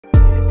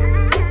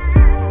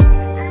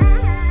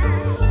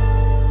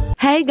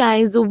Hey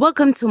guys,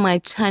 welcome to my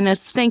channel.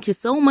 Thank you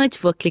so much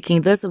for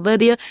clicking this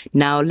video.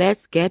 Now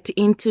let's get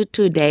into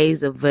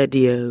today's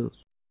video.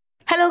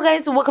 Hello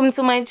guys, welcome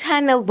to my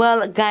channel.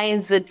 Well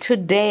guys,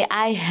 today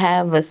I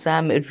have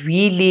some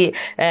really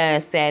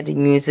sad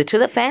news to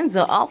the fans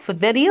of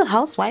the Real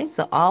Housewives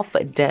of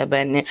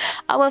Durban.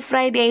 Our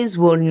Fridays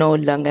will no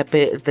longer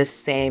be the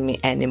same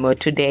anymore.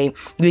 Today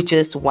we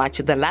just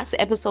watched the last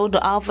episode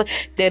of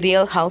the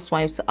Real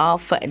Housewives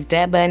of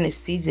Durban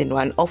season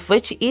 1, of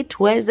which it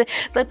was the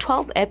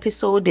 12th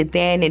episode.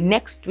 Then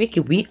next week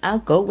we are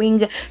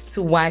going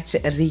to watch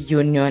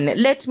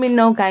Reunion. Let me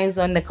know guys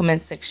on the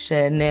comment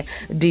section,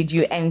 did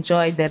you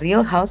enjoy the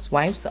Real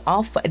Housewives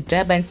of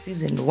Durban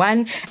season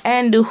 1,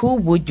 and who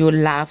would you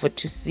love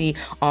to see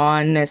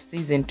on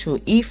season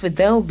 2 if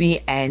there will be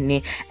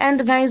any?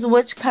 And guys,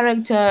 which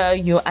character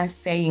you are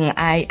saying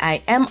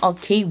I am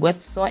okay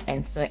with so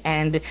and so,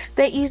 and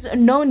there is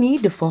no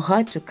need for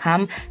her to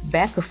come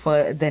back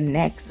for the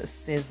next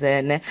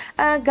season?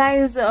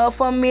 Guys,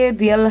 for me,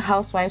 Real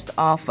Housewives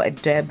of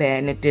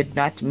Durban did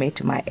not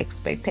meet my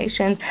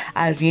expectations.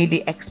 I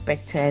really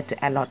expected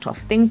a lot of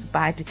things,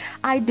 but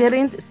I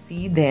didn't see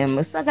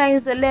them. So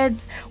guys,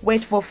 let's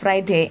wait for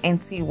Friday and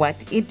see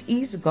what it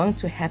is going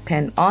to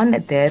happen on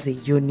the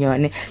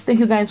reunion. Thank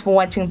you guys for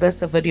watching this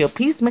video.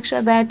 Please make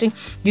sure that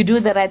you do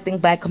the right thing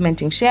by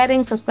commenting,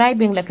 sharing,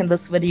 subscribing, liking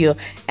this video,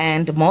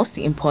 and most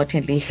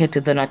importantly, hit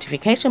the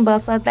notification bell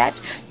so that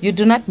you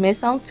do not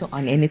miss out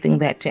on anything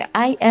that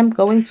I am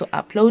going to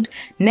upload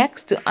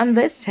next on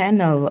this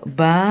channel.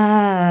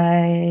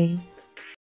 Bye.